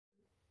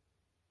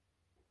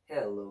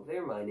Hello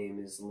there, my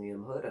name is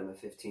Liam Hood. I'm a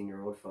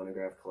 15-year-old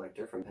phonograph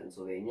collector from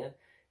Pennsylvania,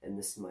 and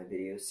this is my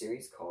video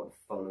series called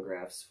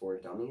Phonographs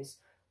for Dummies,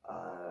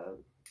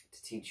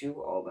 to teach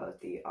you all about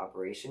the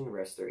operation,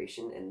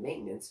 restoration, and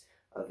maintenance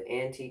of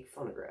antique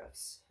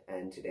phonographs.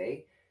 And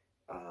today,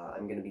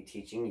 I'm going to be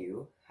teaching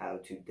you how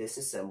to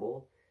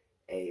disassemble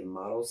a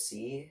Model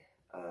C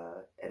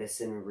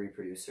Edison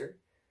reproducer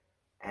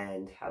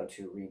and how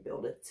to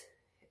rebuild it,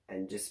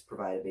 and just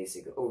provide a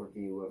basic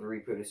overview of a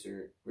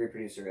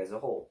reproducer as a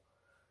whole.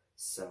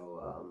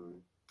 So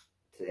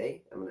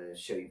today I'm going to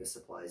show you the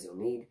supplies you'll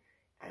need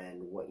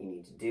and what you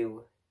need to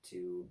do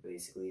to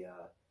basically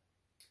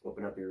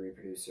open up your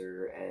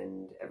reproducer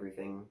and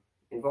everything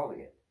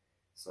involving it.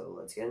 So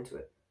let's get into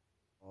it.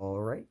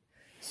 Alright,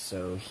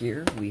 so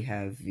here we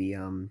have the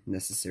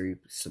necessary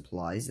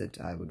supplies that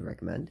I would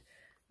recommend.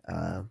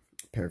 A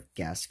pair of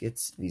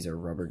gaskets. These are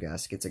rubber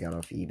gaskets I got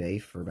off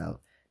eBay for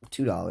about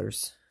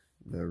 $2.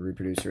 The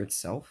reproducer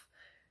itself,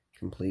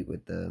 complete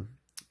with the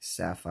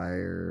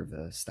sapphire,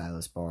 the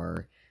stylus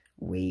bar,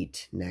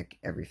 weight, neck,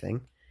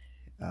 everything.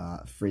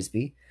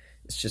 Frisbee.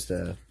 It's just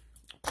a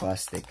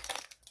plastic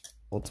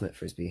ultimate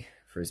frisbee.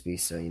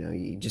 So, you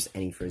know, just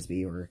any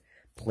frisbee or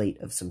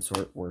plate of some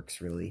sort works,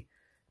 really.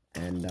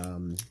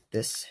 And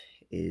this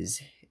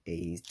is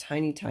a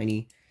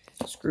tiny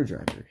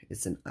screwdriver.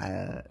 It's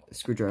a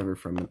screwdriver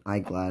from an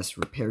eyeglass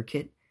repair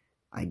kit.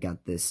 I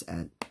got this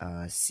at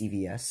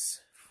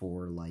CVS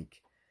for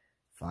like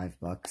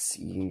 $5.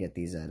 You can get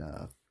these at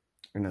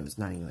or no, it's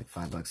not even like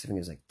 $5. I think it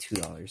was like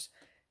 $2.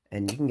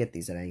 And you can get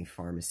these at any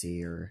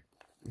pharmacy, or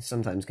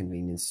sometimes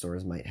convenience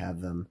stores might have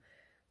them,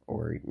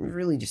 or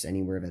really just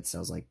anywhere that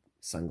sells like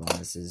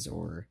sunglasses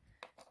or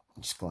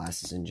just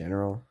glasses in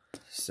general.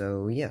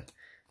 So yeah,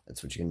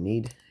 that's what you're gonna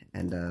need.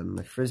 And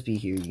my frisbee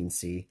here, you can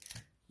see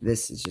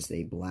this is just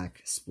a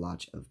black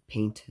splotch of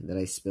paint that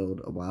I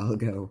spilled a while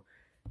ago.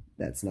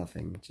 That's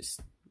nothing,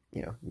 just,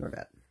 you know, ignore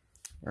that.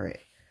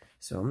 Alright,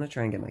 so I'm going to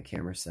try and get my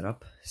camera set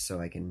up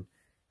so I can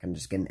kind of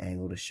just get an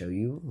angle to show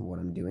you what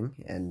I'm doing,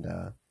 and,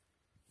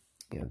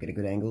 you know, get a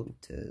good angle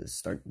to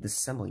start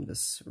disassembling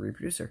this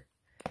reproducer.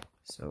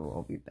 So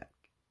I'll be back.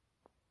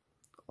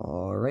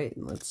 Alright,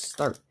 let's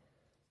start.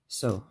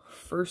 So,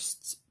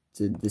 first,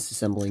 to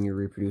disassembling your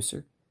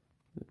reproducer,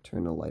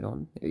 turn the light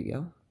on, there you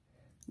go.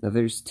 Now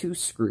there's two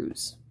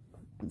screws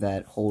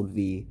that hold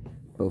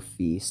both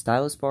the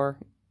stylus bar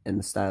and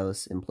the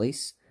stylus in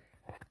place,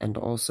 and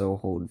also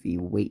hold the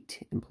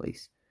weight in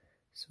place.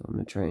 So I'm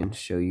going to try and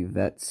show you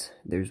that.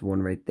 There's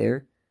one right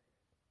there.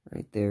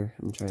 I'm going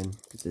to try and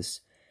get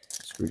this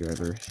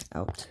screwdriver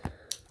out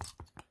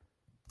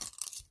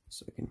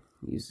so I can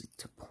use it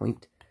to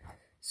point.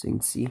 So you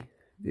can see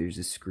there's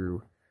a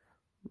screw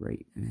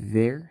right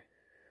there,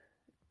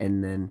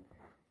 and then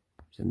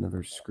there's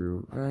another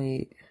screw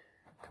right,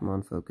 come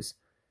on focus,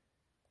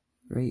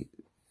 right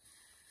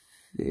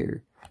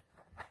there.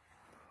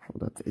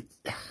 Hold up,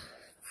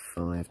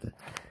 I have to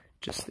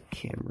adjust the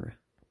camera.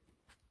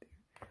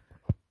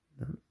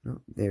 No,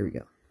 there we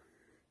go.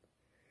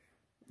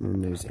 And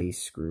then there's a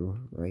screw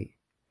right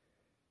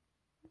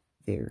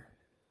there.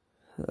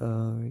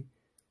 Right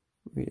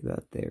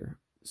about there.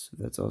 So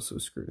that's also a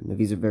screw. Now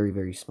these are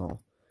very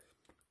small.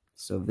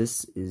 So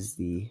this is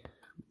the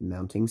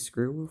mounting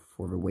screw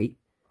for the weight,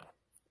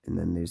 and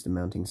then there's the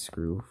mounting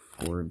screw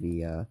for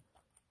the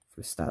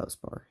stylus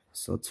bar.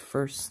 So let's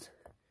first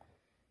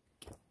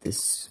get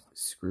this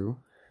screw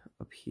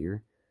up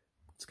here.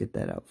 Let's get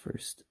that out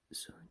first.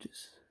 So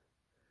just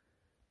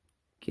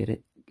get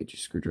your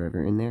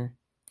screwdriver in there,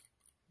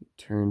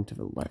 turn to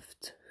the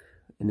left,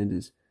 and it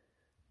is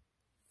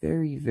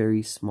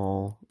very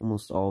small.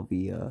 Almost all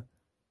the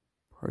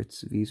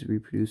parts of these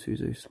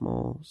reproducers are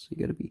small, so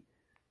you gotta be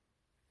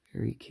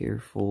very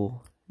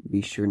careful.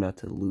 Be sure not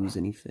to lose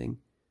anything.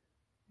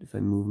 If I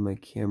move my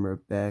camera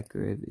back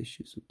or I have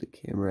issues with the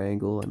camera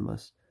angle, I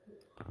must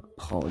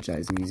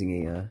apologize. I'm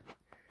using a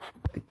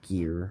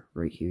gear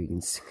right here. You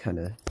can kind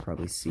of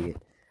probably see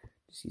it.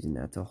 Just using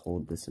that to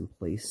hold this in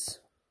place.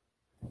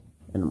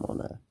 And I'm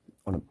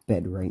on a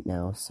bed right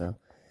now, so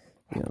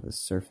you know the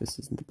surface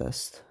isn't the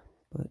best.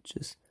 But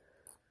just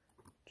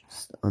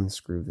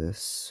unscrew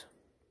this.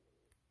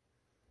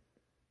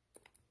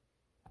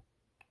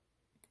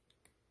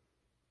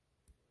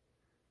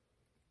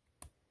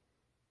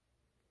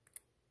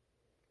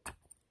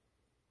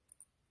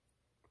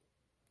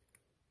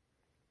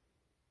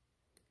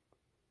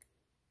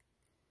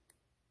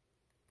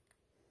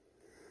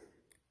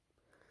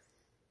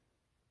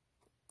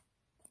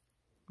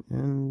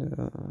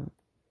 And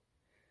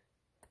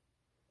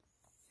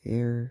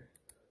there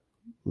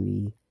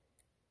we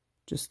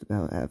just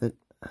about have it.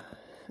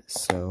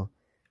 So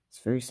it's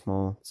very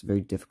small, it's very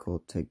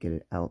difficult to get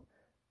it out.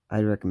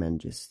 I'd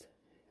recommend just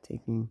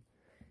taking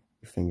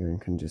your finger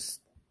and kind of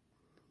just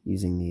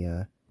using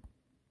the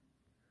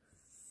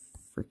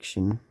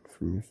friction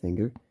from your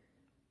finger,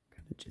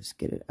 kind of just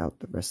get it out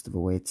the rest of the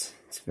way. It's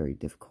very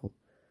difficult,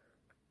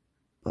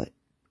 but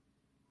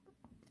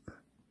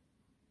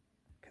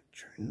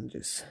try and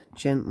just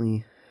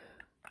gently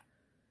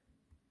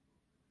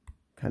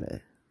kind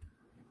of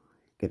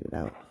get it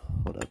out.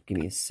 Hold up, give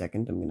me a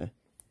second. I'm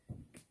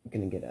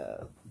gonna get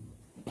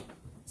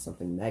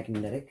something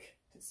magnetic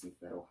to see if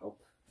that'll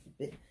help a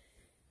bit.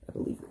 I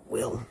believe it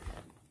will.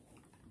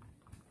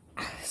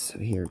 So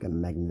here, got a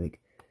magnetic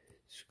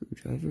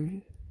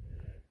screwdriver.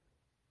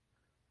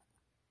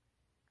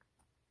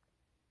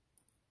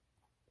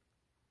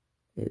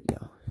 There we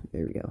go.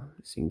 There we go.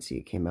 So you can see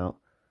it came out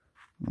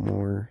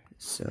more.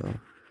 So I'm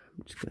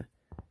just gonna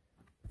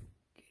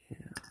get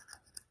it out.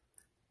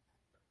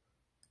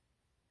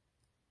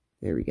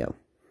 There we go.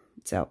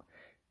 It's out.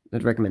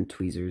 I'd recommend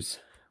tweezers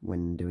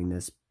when doing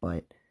this,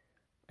 but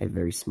I have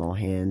very small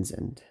hands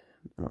and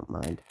I don't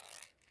mind.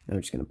 Now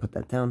I'm just gonna put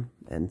that down,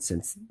 and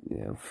since, you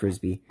know,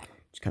 frisbee,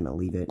 just kind of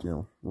leave it and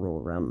it'll roll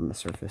around on the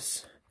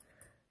surface.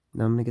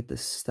 Now I'm gonna get the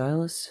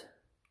stylus,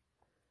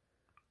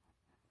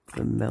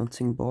 the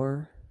mounting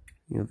bar,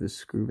 you know, the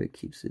screw that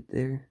keeps it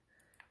there.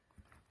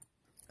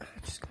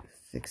 I'm just gonna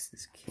fix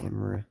this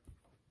camera.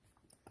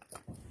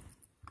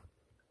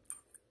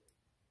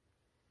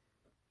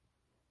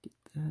 Get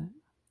that.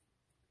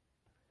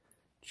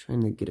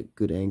 Trying to get a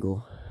good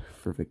angle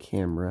for the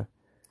camera.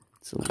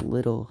 It's a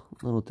little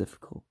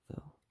difficult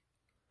though.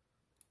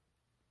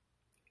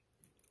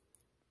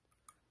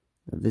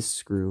 Now this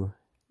screw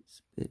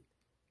is a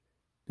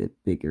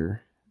bit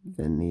bigger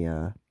than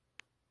the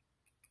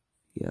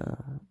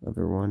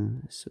other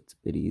one, so it's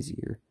a bit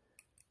easier.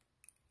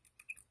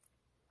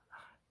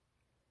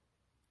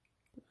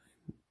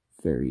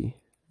 Very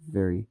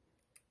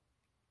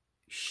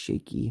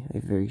shaky. I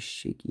have very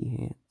shaky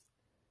hands,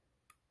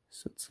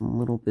 so it's a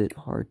little bit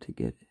hard to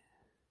get.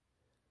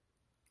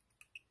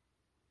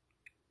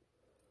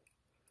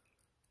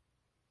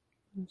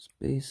 It's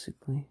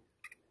basically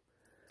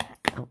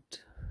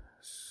out.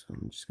 So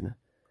I'm just gonna,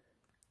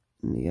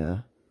 and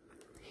the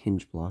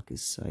hinge block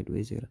is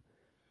sideways. I gotta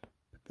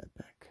put that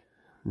back.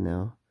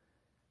 Now,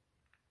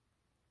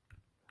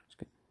 I'm just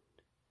gonna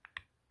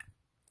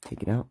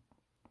take it out.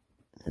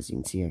 As you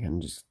can see, I kind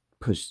of just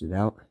pushed it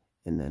out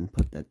and then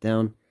put that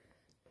down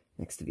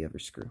next to the other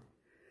screw.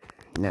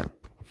 Now,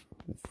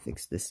 I'm gonna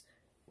fix this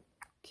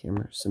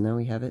camera. So now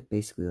we have it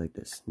basically like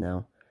this.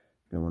 Now,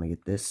 I want to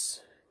get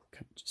this.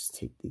 Kind of just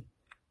take the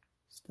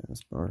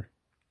stylus bar,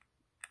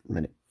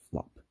 let it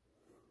flop.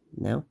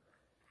 Now,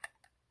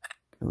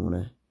 I want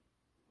to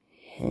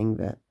hang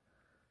that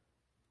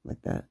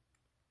like that.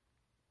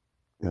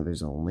 Now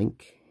there's a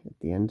link at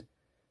the end.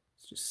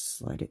 Let's just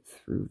slide it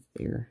through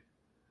there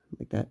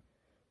like that.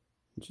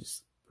 And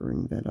just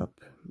bring that up.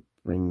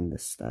 Bring the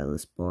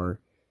stylus bar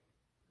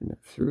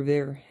through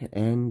there,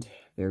 and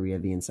there we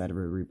have the inside of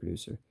our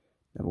reproducer.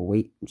 Now we'll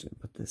wait. I'm just going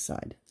to put this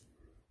aside.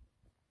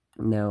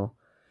 Now,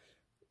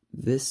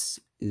 this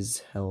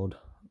is held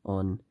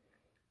on,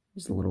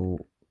 there's a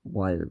little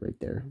wire right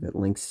there that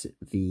links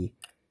the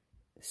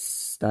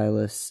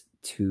stylus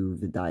to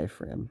the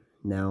diaphragm.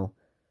 Now,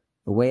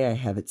 the way I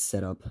have it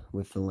set up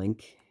with the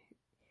link,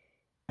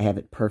 I have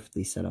it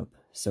perfectly set up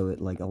so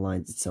it like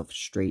aligns itself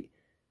straight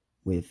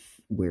with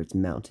where it's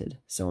mounted.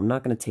 So I'm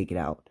not going to take it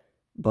out,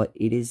 but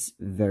it is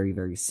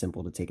very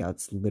simple to take out.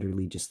 It's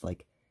literally just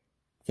like,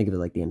 think of it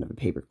like the end of a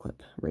paper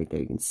clip. Right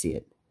there, you can see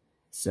it.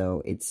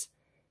 So it's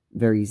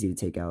very easy to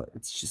take out.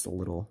 It's just a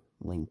little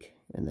link,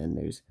 and then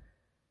there's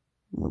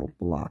a little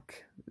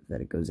block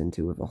that it goes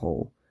into with a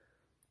hole.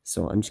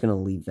 So I'm just going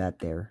to leave that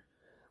there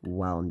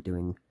while I'm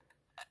doing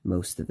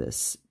most of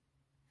this,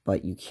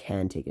 but you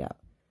can take it out.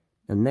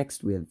 Now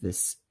next we have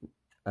this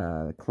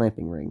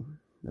clamping ring.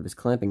 Now this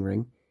clamping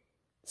ring,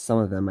 some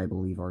of them I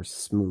believe are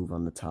smooth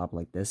on the top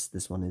like this.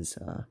 This one is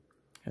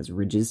has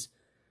ridges.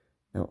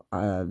 Now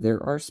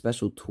there are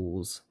special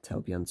tools to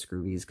help you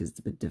unscrew these because it's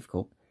a bit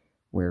difficult,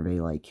 where they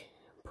like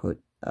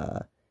put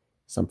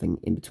something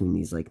in between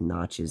these like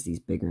notches, these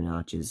bigger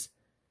notches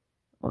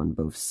on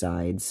both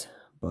sides,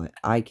 but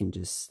I can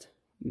just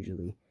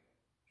usually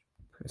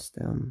press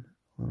down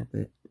a little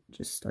bit. It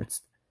just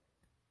starts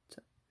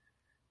to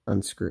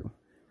unscrew.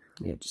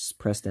 Yeah, just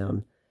press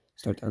down,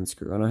 start to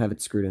unscrew. I don't have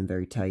it screwed in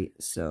very tight,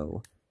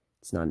 so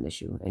it's not an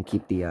issue. And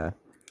keep the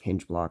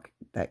hinge block,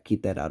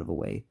 keep that out of the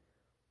way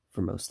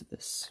for most of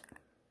this.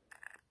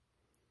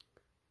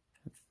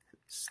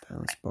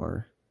 Stylus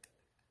bar.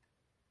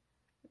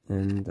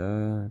 And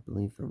I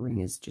believe the ring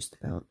is just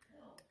about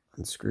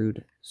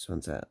unscrewed. So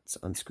once that's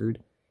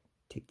unscrewed,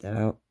 take that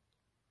out.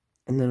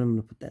 And then I'm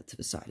going to put that to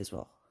the side as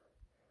well.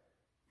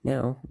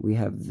 Now we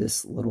have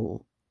this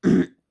little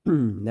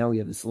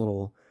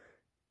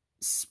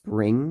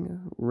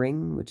spring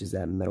ring, which is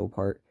that metal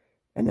part.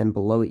 And then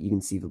below it you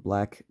can see the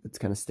black that's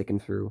kind of sticking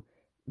through.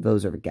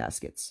 Those are the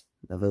gaskets.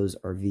 Now those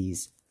are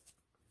these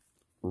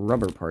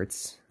rubber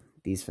parts,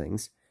 these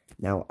things.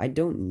 Now I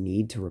don't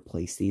need to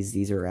replace these.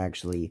 These are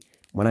actually,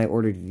 when I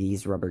ordered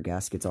these rubber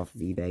gaskets off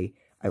of eBay,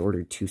 I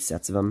ordered 2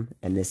 sets of them,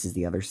 and this is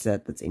the other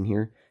set that's in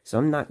here. So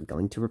I'm not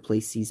going to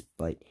replace these,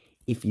 but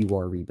if you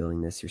are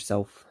rebuilding this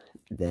yourself,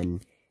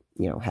 then,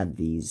 you know, have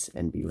these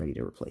and be ready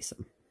to replace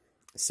them.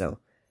 So,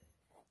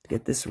 to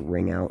get this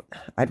ring out,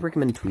 I'd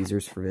recommend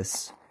tweezers for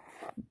this,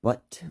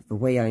 but the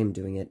way I am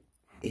doing it,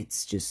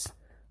 it's just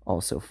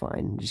also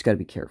fine. You just gotta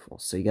be careful.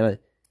 So you gotta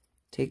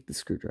take the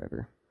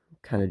screwdriver,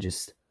 kind of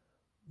just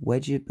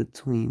wedge it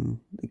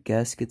between the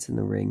gaskets and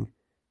the ring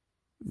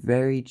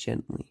very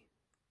gently.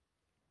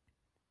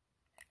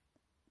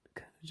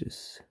 Kind of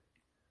just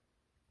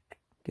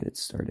get it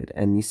started.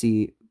 And you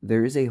see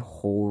there is a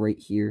hole right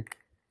here,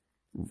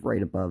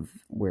 right above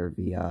where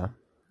the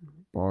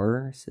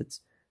bar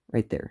sits.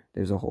 Right there,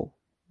 there's a hole.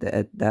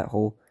 That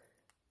hole,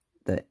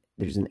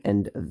 there's an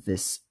end of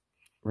this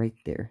right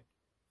there.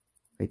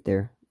 Right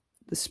there,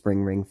 the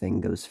spring ring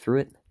thing goes through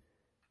it.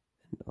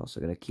 And also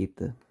gotta keep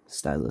the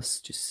stylus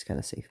just kind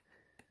of safe.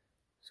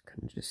 So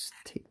kind of just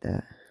take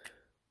that.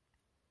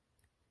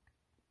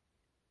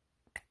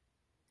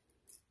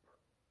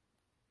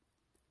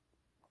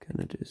 Kind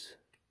of just.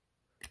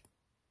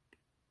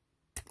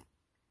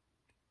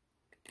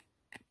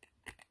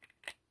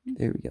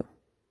 There we go.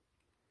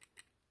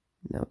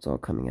 Now it's all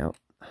coming out.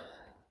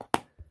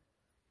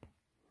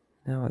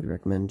 Now I'd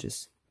recommend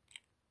just,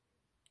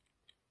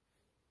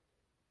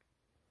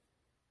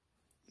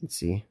 you can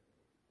see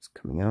it's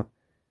coming out.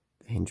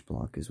 The hinge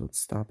block is what's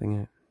stopping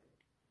it.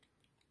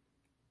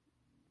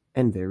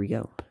 And there we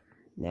go.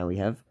 Now we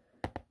have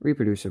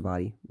reproducer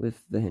body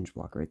with the hinge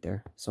block right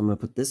there. So I'm going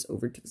to put this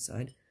over to the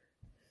side.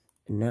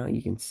 And now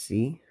you can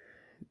see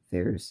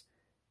there's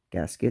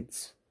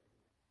gaskets,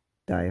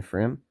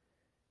 diaphragm,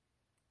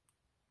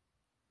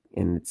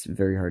 and it's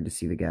very hard to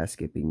see the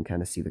gasket, but you can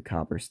kind of see the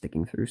copper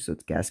sticking through. So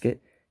it's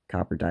gasket,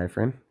 copper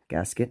diaphragm,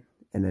 gasket,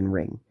 and then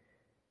ring.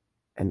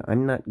 And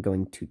I'm not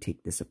going to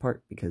take this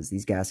apart because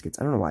these gaskets,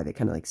 I don't know why, they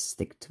kind of like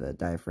stick to the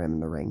diaphragm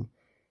and the ring.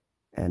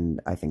 And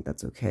I think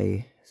that's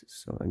okay.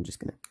 So I'm just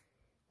going to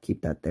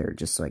keep that there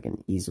just so I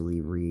can easily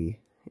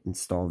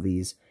reinstall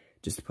these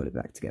just to put it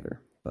back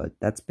together. But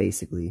that's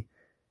basically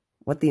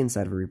what the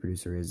inside of a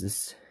reproducer is.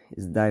 This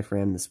is the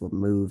diaphragm. This is what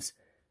moves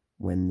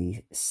when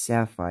the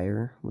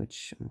sapphire,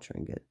 which I'm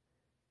trying to get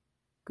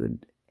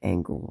good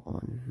angle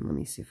on. Let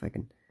me see if I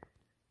can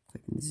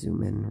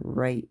zoom in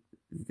right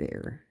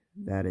there.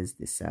 That is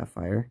the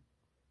sapphire.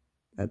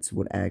 That's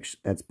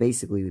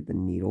basically the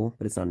needle,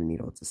 but it's not a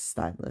needle, it's a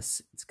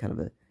stylus. It's kind of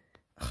a,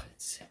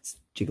 it's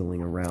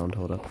jiggling around,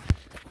 hold up.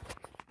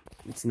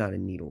 It's not a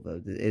needle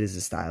though, it is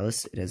a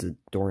stylus. It has a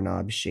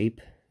doorknob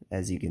shape,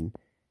 as you can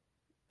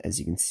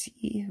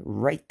see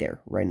right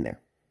there, right in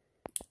there.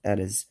 That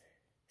is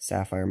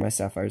sapphire. My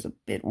sapphire is a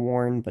bit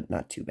worn, but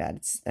not too bad.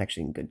 It's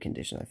actually in good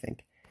condition, I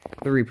think.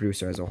 The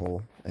reproducer as a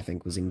whole, I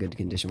think, was in good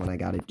condition when I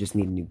got it. Just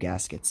needed new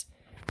gaskets.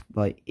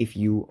 But if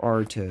you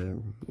are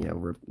to,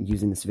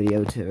 using this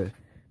video to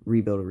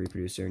rebuild a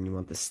reproducer and you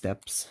want the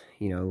steps,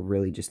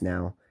 really just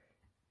now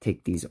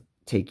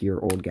take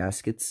your old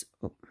gaskets.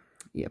 Oh,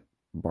 yep,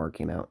 bar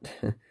came out.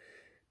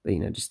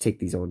 But, just take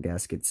these old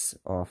gaskets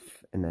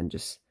off and then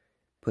just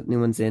put new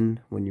ones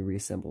in when you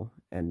reassemble.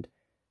 And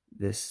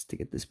this, to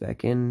get this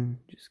back in,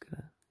 just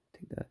gotta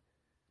take that,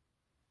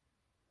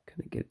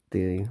 kind of get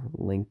the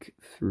link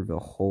through the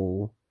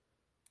hole.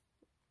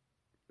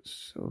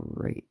 So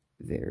right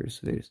there,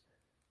 so there's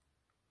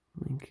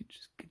link,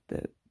 just get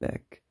that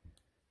back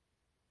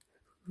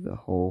through the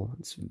hole.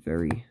 It's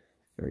very,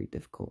 very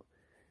difficult.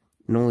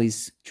 And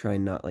always try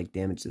and not like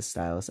damage the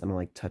stylus. I don't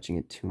like touching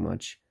it too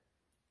much,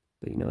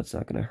 but it's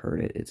not gonna hurt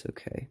it. It's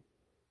okay.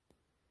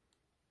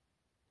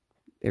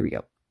 There we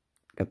go.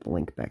 Got the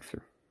link back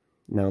through.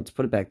 Now let's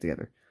put it back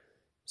together.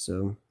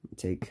 So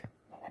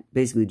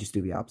basically just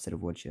do the opposite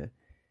of what you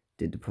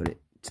did to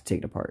take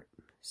it apart.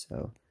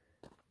 So,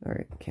 all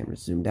right,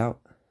 camera's zoomed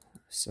out.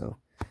 So,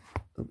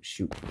 oh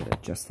shoot, I gotta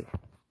adjust it.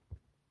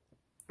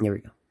 There we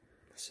go.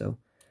 So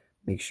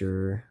make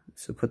sure,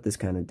 put this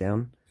kind of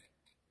down.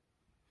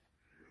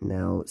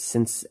 Now,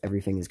 since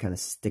everything is kind of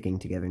sticking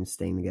together and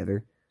staying together,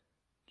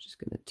 I'm just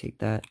gonna take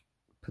that,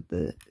 put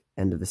the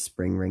end of the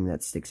spring ring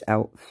that sticks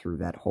out through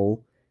that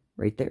hole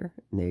right there,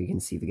 and there you can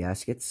see the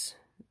gaskets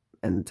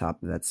and the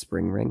top of that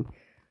spring ring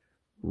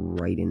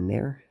right in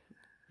there,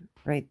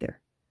 right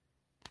there.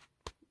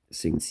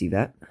 So you can see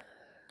that.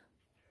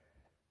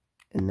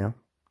 And now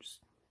just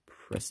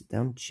press it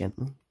down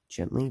gently,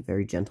 gently,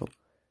 very gentle.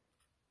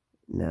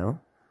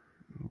 Now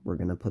we're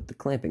gonna put the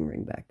clamping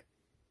ring back.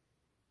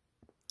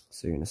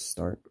 So you're gonna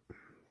start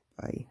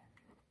by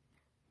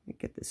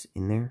get this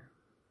in there.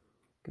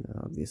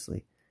 Gonna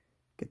obviously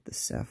get the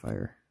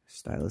sapphire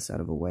stylus out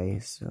of the way,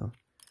 so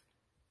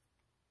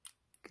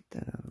get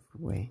that out of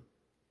the way.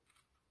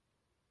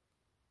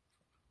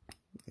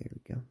 There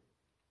we go.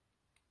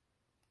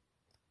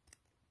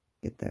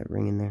 Get that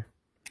ring in there.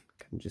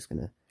 I'm just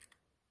gonna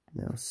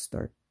now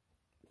start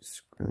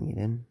screwing it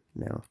in.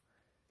 Now,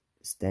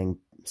 this dang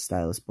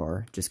stylus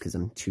bar, just because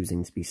I'm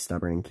choosing to be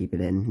stubborn and keep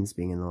it in, is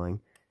being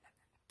annoying.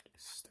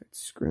 Just start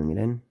screwing it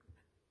in.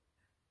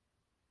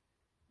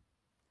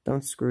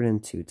 Don't screw it in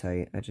too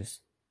tight. That's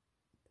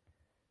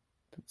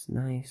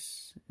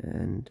nice,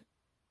 and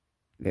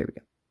there we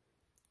go.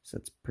 So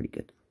that's pretty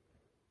good.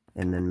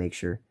 And then make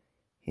sure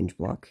hinge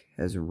block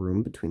has a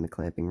room between the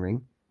clamping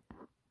ring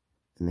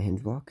and the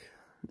hinge block,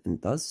 and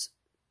it does.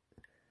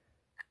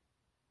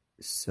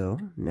 So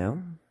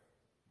now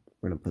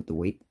we're gonna put the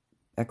weight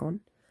back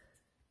on.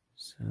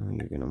 So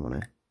you're gonna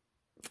want to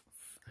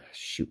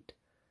shoot.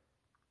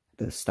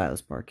 The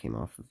stylus bar came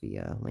off of the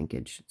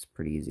linkage. It's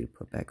pretty easy to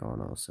put back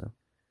on also.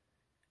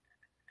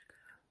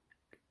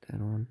 Get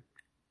that on.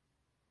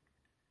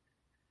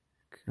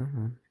 Come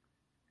on.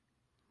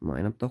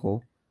 Line up the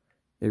hole.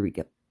 There we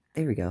go.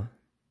 There we go.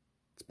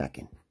 It's back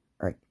in.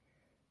 Alright.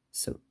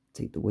 So,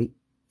 take the weight.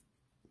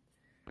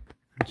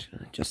 I'm just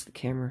going to adjust the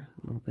camera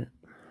a little bit.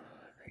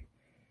 Alright.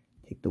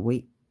 Take the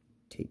weight.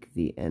 Take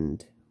the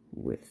end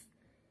with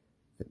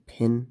the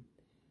pin.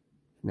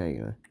 Now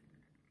you're going to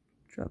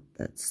drop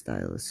that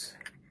stylus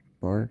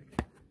bar.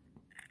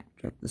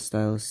 Drop the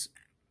stylus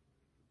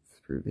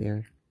through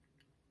there.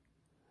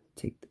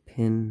 Take the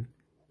pin.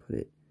 Put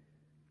it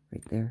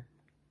right there.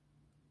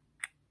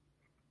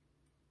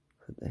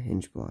 Put the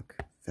hinge block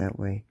that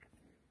way.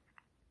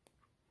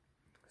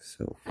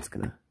 So it's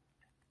gonna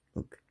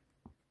look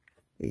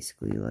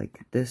basically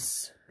like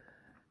this.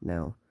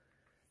 Now,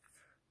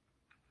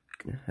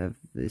 I'm gonna have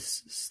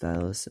this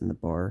stylus and the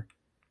bar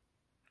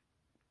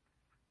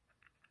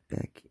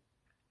back.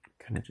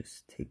 Kind of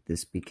just take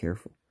this, be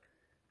careful.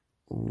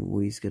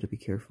 Always gotta be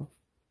careful.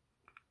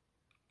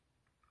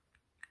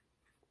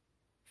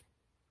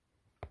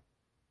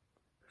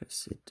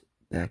 Press it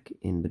back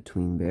in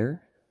between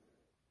there.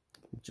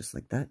 Just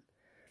like that.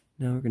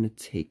 Now we're going to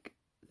take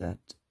that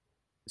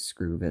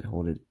screw that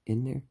hold it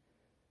in there.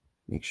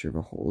 Make sure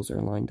the holes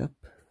are lined up.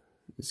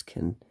 This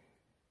can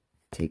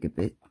take a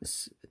bit.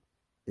 This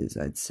is,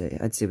 I'd say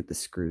with the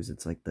screws,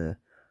 it's like the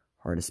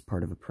hardest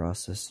part of the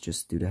process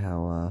just due to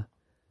how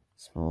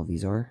small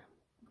these are.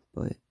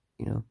 But,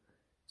 you know,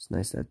 it's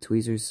nice to have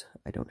tweezers.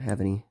 I don't have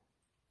any.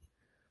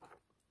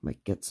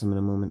 Might get some in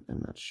a moment.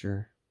 I'm not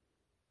sure.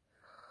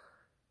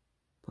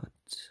 But,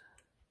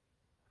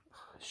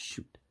 oh,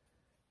 shoot.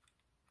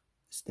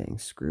 This dang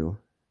screw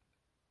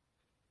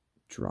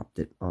dropped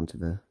it onto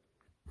the,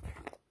 you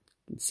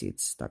can see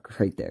it's stuck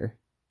right there.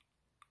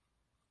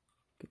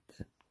 Get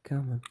that,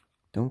 come on,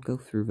 don't go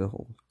through the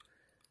hole.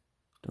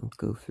 Don't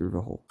go through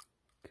the hole.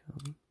 Come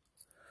on.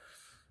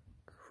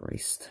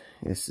 Christ,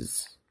 this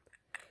is,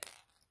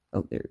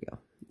 oh, there we go,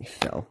 it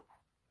fell.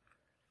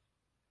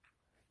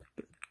 Put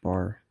the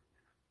bar.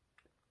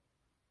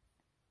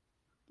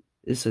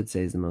 This, I'd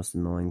say, is the most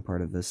annoying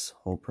part of this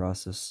whole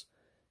process.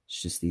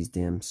 It's just these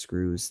damn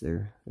screws.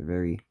 They're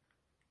very,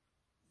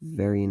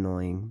 very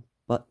annoying.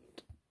 But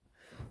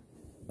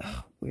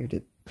where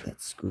did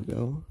that screw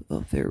go?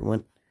 Oh, there it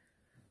went.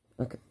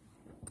 Okay.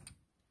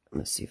 I'm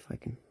gonna see if I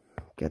can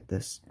get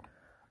this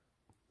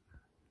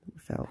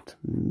without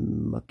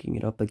mucking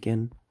it up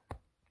again.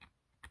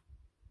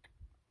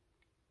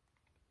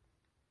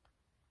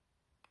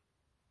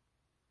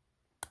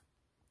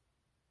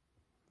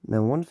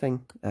 Now, one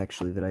thing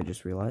actually that I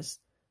just realized,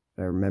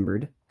 that I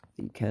remembered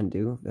that you can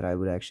do, that I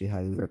would actually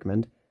highly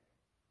recommend.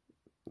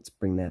 Let's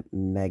bring that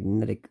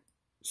magnetic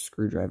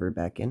screwdriver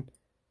back in.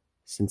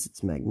 Since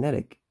it's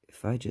magnetic,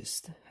 if I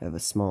just have a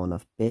small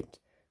enough bit,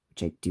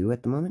 which I do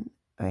at the moment,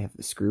 I have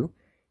the screw,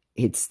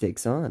 it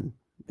sticks on.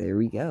 There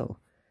we go.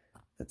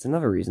 That's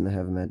another reason to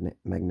have a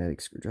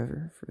magnetic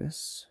screwdriver for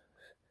this.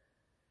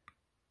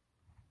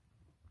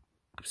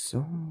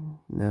 So,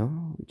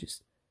 now we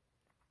just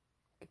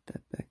get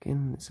that back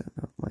in. Is that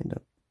not lined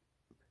up?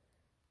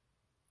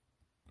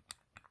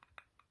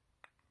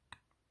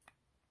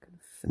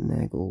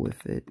 Finagle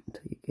with it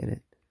until you get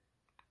it.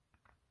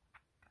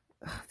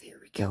 Ah, there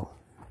we go.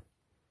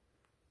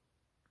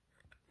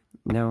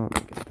 Now I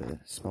get the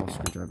small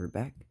screwdriver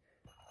back.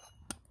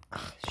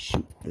 Ah,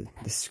 shoot,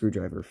 the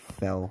screwdriver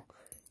fell.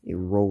 It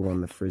rolled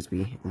on the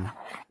frisbee. And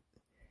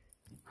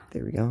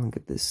there we go. I'll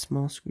get this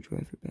small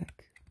screwdriver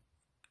back.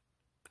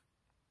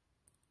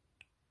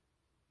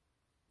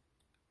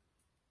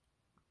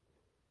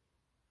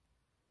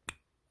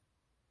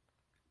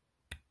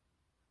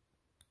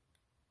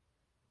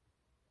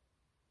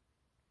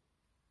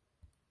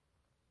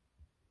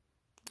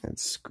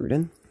 That's screwed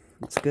in.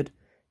 That's good.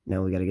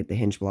 Now we got to get the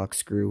hinge block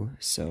screw,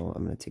 so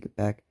I'm going to take it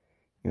back.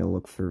 I'm going to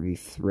look for the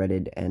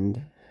threaded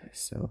end.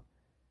 So,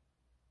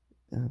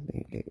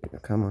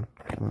 come on,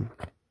 come on.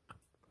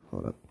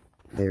 Hold up.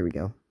 There we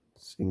go.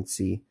 So you can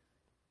see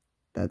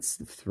that's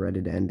the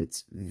threaded end.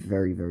 It's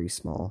very, very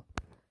small.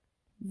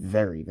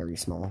 Very, very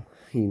small.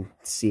 You can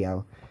see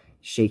how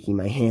shaky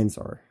my hands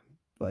are.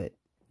 But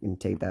you can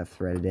take that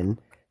threaded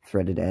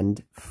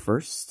end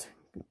first.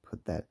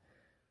 Put that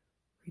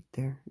right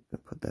there.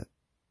 Put that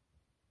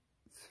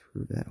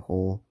through that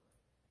hole,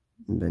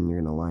 and then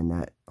you're gonna line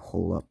that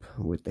hole up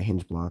with the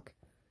hinge block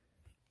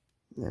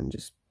and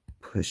just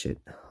push it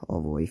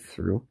all the way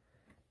through,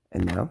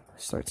 and now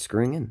start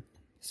screwing in.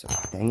 So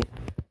dang it,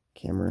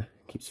 camera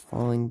keeps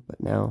falling, but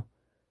now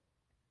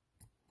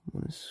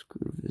I'm gonna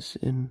screw this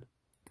in.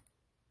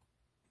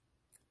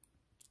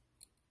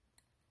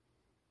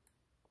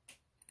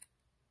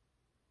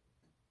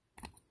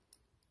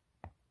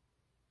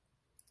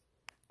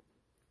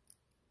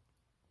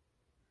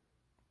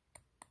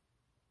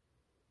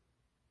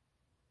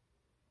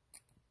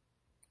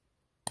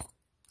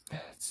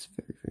 It's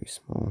very, very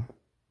small.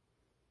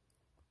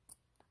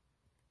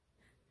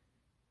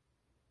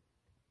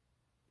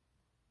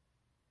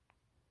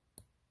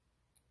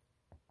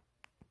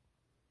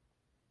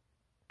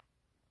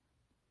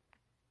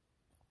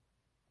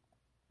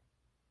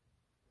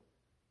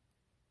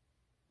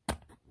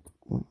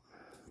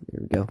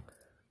 go.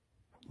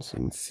 So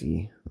you can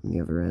see on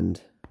the other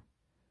end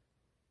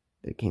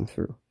that it came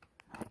through.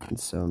 And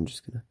so I'm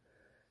just going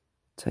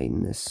to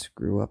tighten this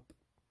screw up.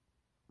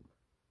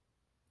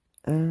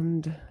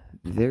 And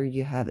there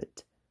you have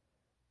it.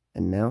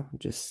 And now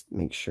just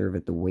make sure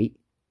that the weight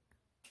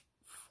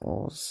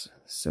falls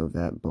so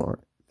that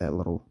that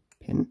little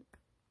pin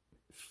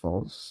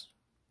falls.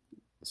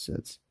 So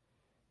it's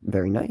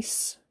very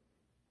nice.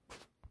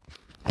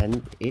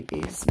 And it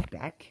is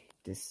back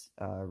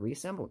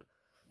reassembled.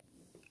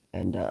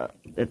 And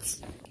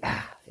it's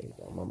there you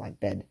go. I'm on my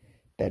bed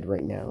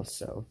right now.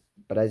 So,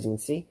 but as you can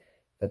see,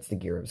 that's the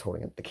gear I was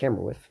holding up the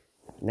camera with.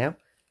 Now,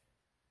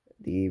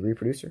 the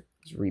reproducer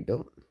is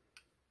rebuilt.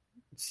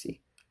 Let's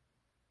see.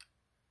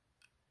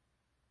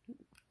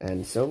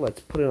 And so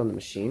let's put it on the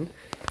machine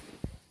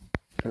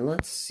and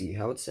let's see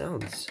how it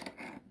sounds.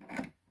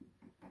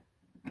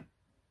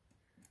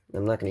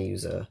 I'm not going to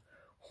use a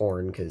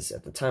horn because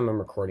at the time I'm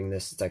recording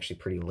this, it's actually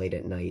pretty late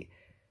at night,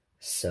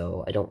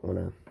 so I don't want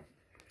to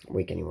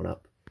wake anyone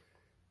up.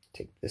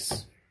 Take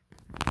this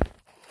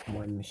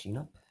wind machine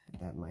up. I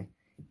have my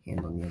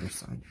hand on the other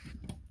side.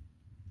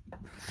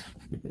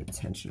 A bit of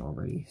tension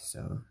already,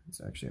 so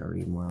it's actually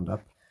already wound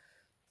up.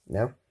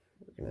 Now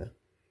we're going to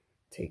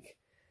take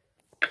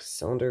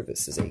cylinder.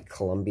 This is a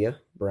Columbia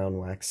brown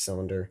wax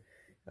cylinder.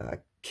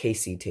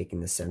 Casey taking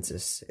the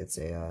census. It's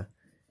a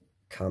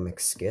comic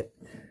skit.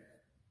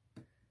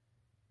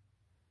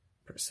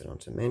 Press it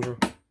onto the manual.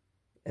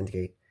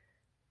 Indicate.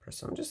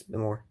 Press on just a bit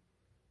more.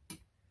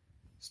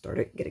 Start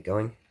it. Get it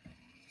going.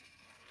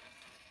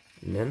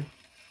 And then.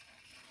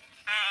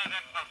 Look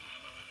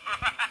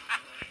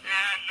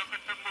at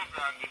the mug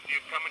on this. You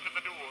coming to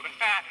the door.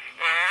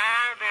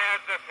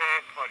 There's the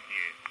face for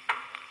you.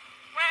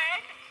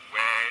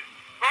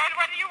 Well,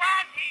 what do you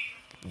want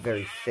here?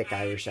 Very thick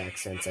Irish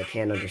accents. I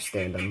can't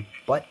understand them.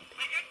 But,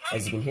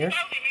 as you can hear,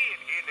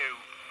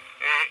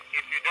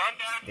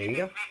 there you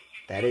go.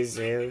 That is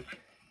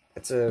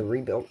that's a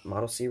rebuilt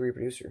Model C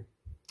reproducer.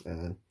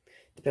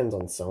 Depends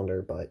on the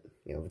cylinder, but,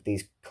 you know, with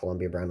these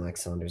Columbia brown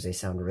wax cylinders, they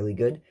sound really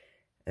good.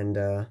 And,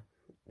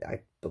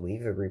 I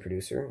believe a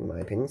reproducer, in my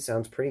opinion,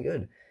 sounds pretty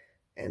good.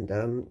 And,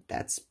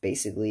 that's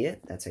basically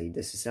it. That's how you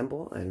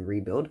disassemble and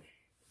rebuild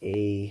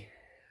a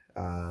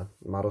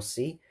Model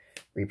C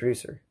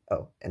reproducer.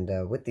 Oh, and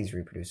with these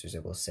reproducers, I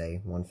will say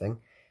one thing.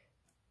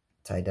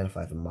 To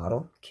identify the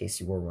model, in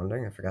case you were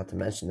wondering, I forgot to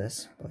mention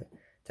this, but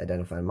to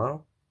identify the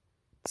model,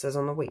 it says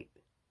on the weight.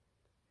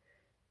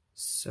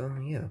 So,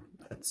 yeah,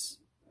 that's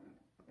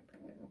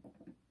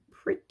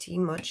pretty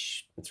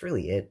much, that's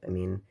really it. I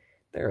mean,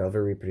 there are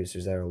other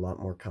reproducers that are a lot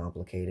more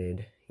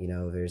complicated. You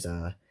know, there's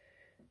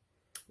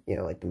you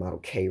know, like the Model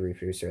K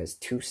reproducer has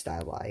 2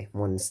 styli.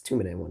 One's 2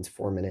 minute, one's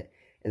 4 minute.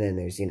 And then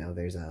there's, you know,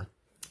 there's a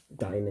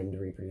diamond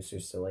reproducer.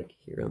 So, like,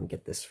 here, let me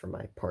get this for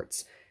my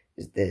parts.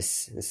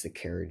 This is the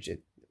carriage.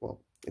 Well,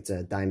 it's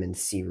a Diamond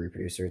C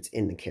reproducer. It's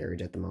in the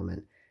carriage at the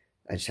moment.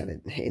 I just have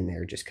it in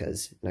there just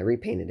because. And I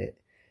repainted it.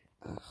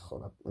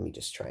 Hold up. Let me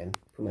just try and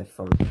put my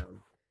phone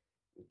down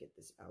and get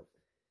this out.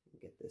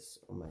 Get this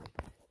on my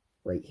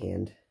right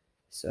hand.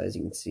 So as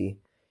you can see,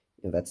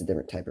 you know, that's a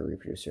different type of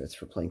reproducer. It's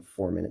for playing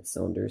 4-minute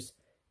cylinders.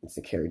 It's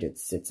the carriage it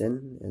sits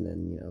in. And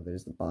then, you know,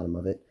 there's the bottom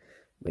of it,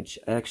 which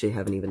I actually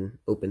haven't even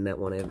opened that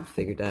one. I haven't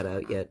figured that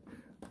out yet.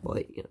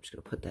 But, you know, I'm just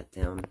going to put that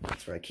down.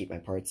 That's where I keep my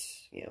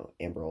parts. You know,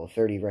 Amber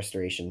 30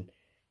 restoration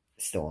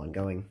is still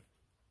ongoing.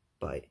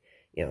 But,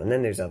 you know, and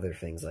then there's other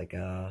things like,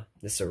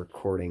 this is a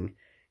recording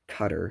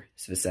cutter.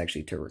 So this is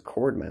actually to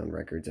record my own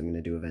records I'm going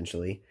to do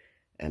eventually.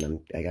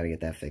 And I got to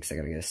get that fixed. I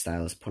got to get a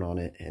stylus put on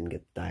it and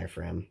get the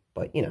diaphragm.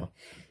 But, you know,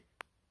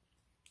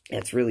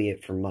 that's really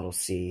it for Model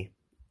C.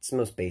 It's the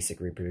most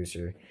basic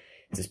reproducer.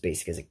 It's as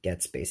basic as it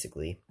gets,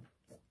 basically.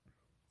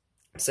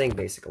 I'm saying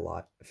basic a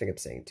lot. I think I'm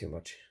saying too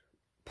much.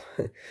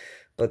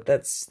 But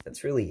that's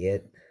really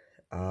it.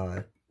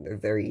 They're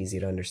very easy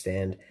to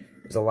understand.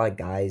 There's a lot of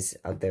guys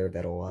out there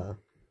that'll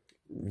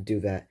do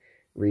that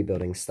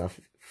rebuilding stuff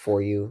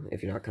for you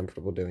if you're not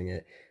comfortable doing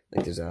it.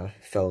 Like there's a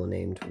fellow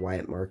named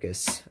Wyatt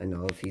Marcus. I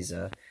know if he's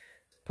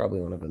probably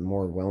one of the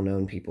more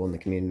well-known people in the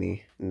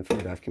community, in the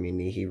photograph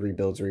community. He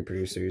rebuilds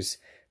reproducers,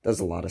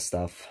 does a lot of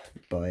stuff.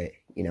 But,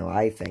 you know,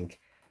 I think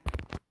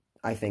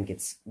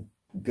it's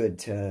good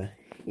to,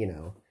 you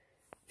know,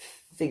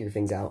 figure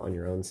things out on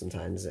your own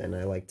sometimes. And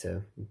I want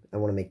to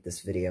make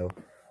this video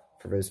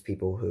for those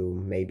people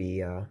who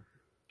maybe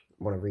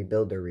want to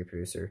rebuild their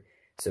reproducer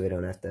so they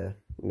don't have to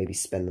maybe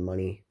spend the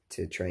money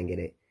to try and get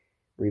it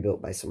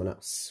rebuilt by someone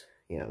else.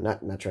 You know,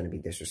 not trying to be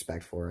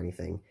disrespectful or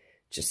anything.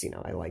 Just, you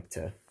know, I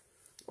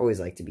always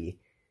like to be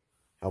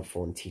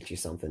helpful and teach you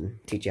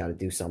how to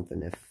do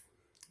something if,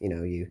 you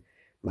know, you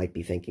might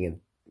be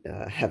thinking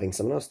of having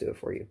someone else do it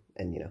for you.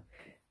 And, you know,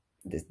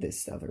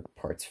 this other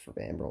parts for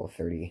Amber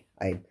 30,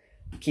 I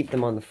keep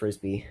them on the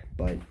Frisbee,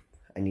 but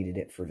I needed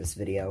it for this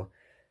video.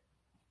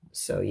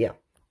 So, yeah,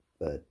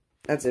 but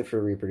that's it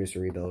for reproducer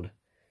rebuild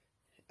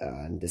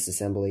and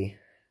disassembly.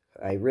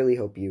 I really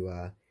hope you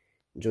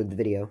enjoyed the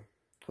video.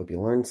 Hope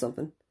you learned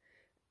something,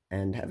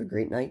 and have a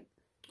great night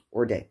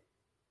or day.